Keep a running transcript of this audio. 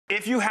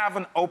If you have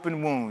an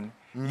open wound,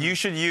 you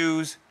should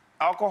use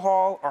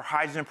alcohol or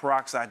hydrogen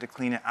peroxide to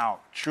clean it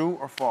out. True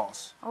or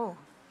false? Oh.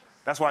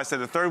 That's why I said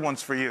the third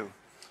one's for you.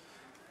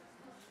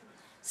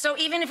 So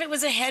even if it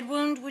was a head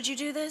wound, would you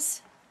do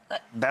this?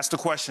 That's the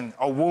question.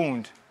 A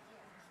wound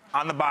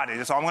on the body.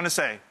 That's all I'm going to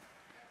say.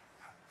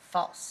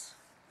 False.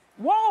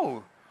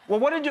 Whoa. Well,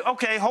 what did you...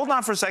 Okay, hold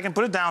on for a second.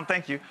 Put it down.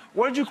 Thank you.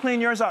 Where did you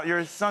clean yours out?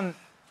 Your son...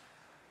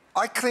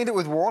 I cleaned it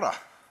with water.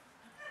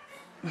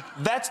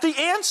 That's the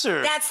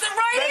answer. That's the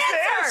right answer.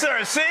 That's the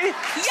answer. See?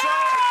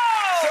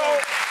 Yo!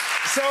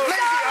 So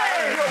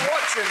you're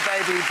watching,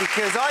 baby,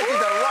 because I did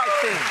the right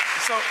thing.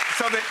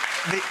 So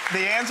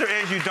the answer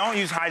is you don't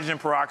use hydrogen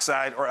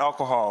peroxide or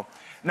alcohol.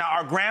 Now,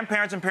 our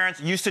grandparents and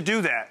parents used to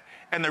do that.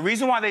 And the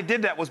reason why they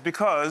did that was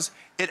because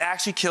it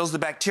actually kills the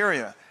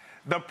bacteria.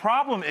 The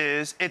problem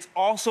is it's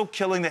also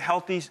killing the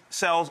healthy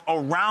cells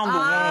around the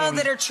wound.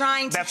 That are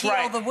trying to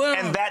heal the wound.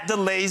 And that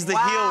delays the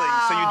healing.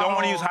 So you don't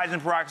want to use hydrogen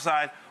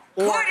peroxide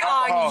or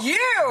alcohol. On you!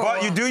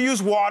 But you do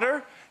use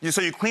water. So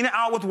you clean it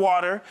out with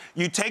water.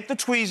 You take the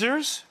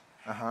tweezers,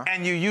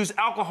 and you use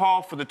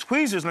alcohol for the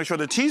tweezers, make sure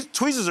the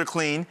tweezers are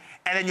clean,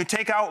 and then you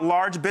take out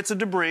large bits of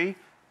debris,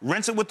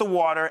 rinse it with the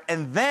water,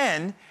 and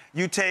then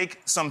you take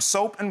some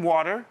soap and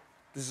water.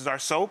 This is our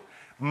soap.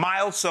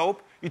 Mild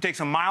soap. You take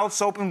some mild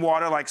soap and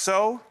water like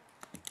so,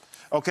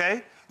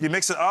 okay? You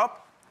mix it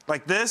up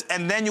like this,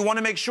 and then you want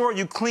to make sure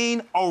you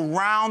clean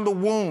around the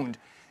wound.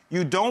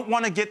 You don't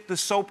want to get the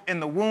soap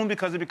in the wound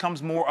because it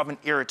becomes more of an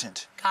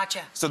irritant.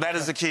 Gotcha. So that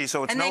is the key.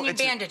 So it's and then you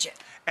bandage it.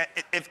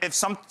 If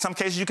some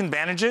cases you can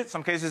bandage it,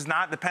 some cases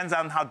not. Depends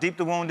on how deep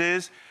the wound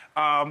is,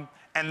 and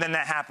then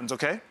that happens,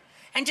 okay?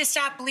 And to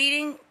stop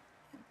bleeding,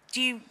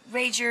 do you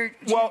raise your,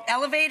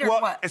 elevate or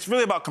what? It's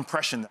really about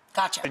compression.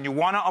 Gotcha. And you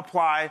want to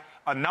apply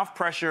enough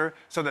pressure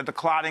so that the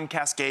clotting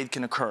cascade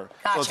can occur.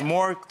 Gotcha. So it's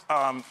more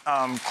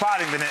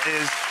clotting than it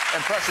is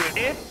pressure.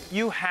 If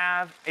you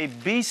have a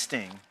bee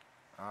sting,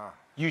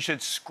 you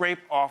should scrape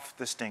off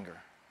the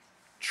stinger.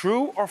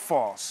 True or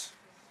false?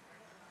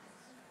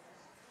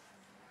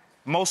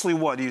 Mostly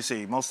what do you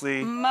see?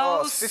 Mostly?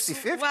 Most.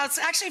 50-50. Well, it's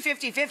actually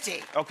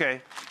 50-50.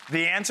 Okay.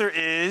 The answer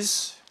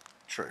is...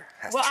 True.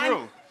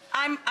 True.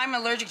 I'm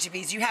allergic to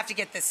bees. You have to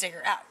get the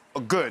stinger out. Oh,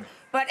 good.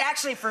 But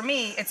actually, for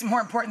me, it's more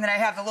important that I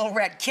have the little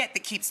red kit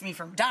that keeps me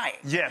from dying.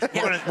 Yes,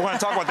 we're going to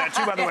talk about that,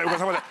 too, by the way. We're going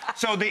to talk about that.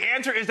 So the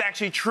answer is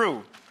actually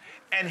true.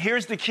 And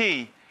here's the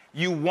key.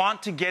 You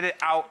want to get it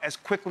out as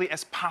quickly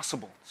as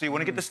possible. So you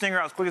want to get the stinger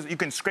out as quickly as you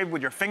can. Scrape it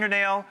with your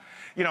fingernail.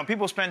 You know,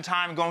 people spend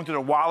time going through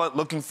their wallet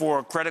looking for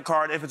a credit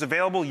card. If it's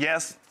available,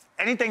 yes.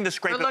 Anything to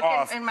scrape it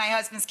off. In my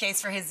husband's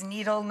case, for his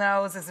needle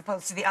nose as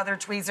opposed to the other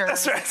tweezers.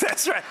 That's right,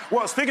 that's right.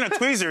 Well, speaking of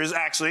tweezers,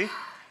 actually,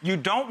 you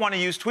don't want to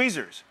use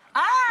tweezers.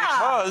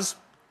 Because...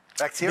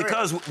 Bacteria.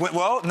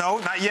 Well, no,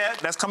 not yet.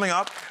 That's coming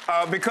up.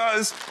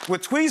 Because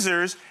with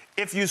tweezers,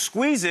 if you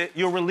squeeze it,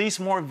 you'll release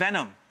more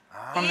venom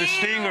from the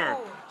stinger.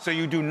 So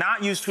you do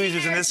not use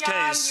tweezers in this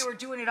case. You were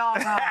doing it all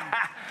wrong.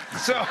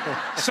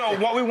 So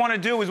what we want to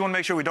do is we want to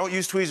make sure we don't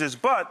use tweezers,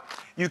 but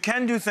you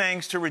can do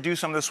things to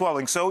reduce some of the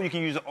swelling. So you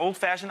can use an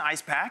old-fashioned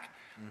ice pack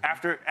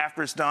after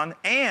it's done,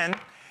 and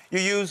you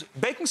use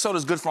baking soda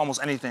is good for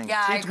almost anything.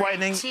 Yeah, teeth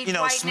whitening,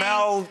 whitening,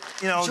 smell,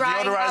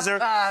 deodorizer.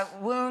 Drying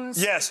up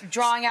wounds. Yes.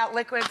 Drawing out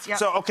liquids. Yep.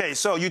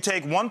 So you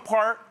take 1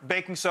 part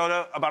baking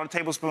soda, about a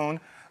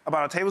tablespoon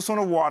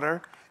of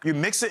water. You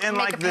mix it in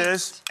like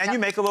this, and you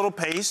make a little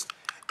paste,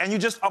 and you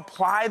just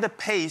apply the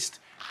paste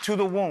to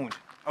the wound,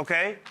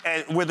 okay?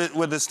 And where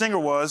the stinger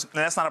was, and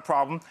that's not a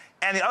problem.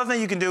 And the other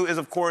thing you can do is,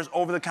 of course,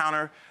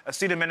 over-the-counter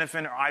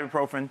acetaminophen or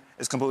ibuprofen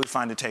is completely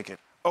fine to take it.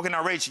 Okay,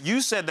 now, Rach,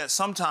 you said that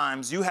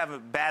sometimes you have a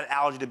bad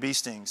allergy to bee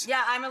stings.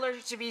 Yeah, I'm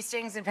allergic to bee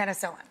stings and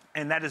penicillin.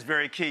 And that is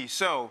very key.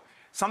 So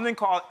something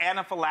called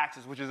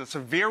anaphylaxis, which is a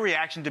severe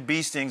reaction to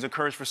bee stings,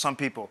 occurs for some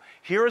people.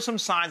 Here are some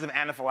signs of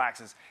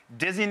anaphylaxis: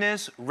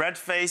 dizziness, red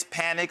face,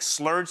 panic,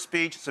 slurred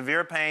speech,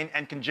 severe pain,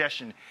 and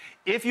congestion.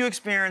 If you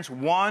experience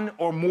one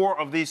or more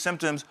of these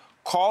symptoms,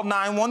 call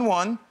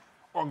 911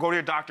 or go to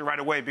your doctor right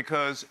away,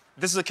 because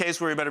this is a case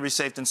where you better be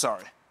safe than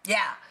sorry.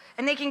 Yeah.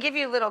 And they can give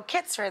you little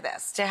kits for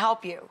this to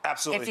help you.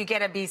 Absolutely. If you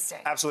get a bee sting.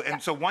 Absolutely. Yeah.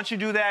 And so once you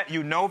do that,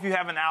 you know if you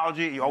have an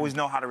allergy, you always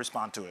know how to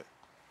respond to it.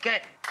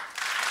 Good.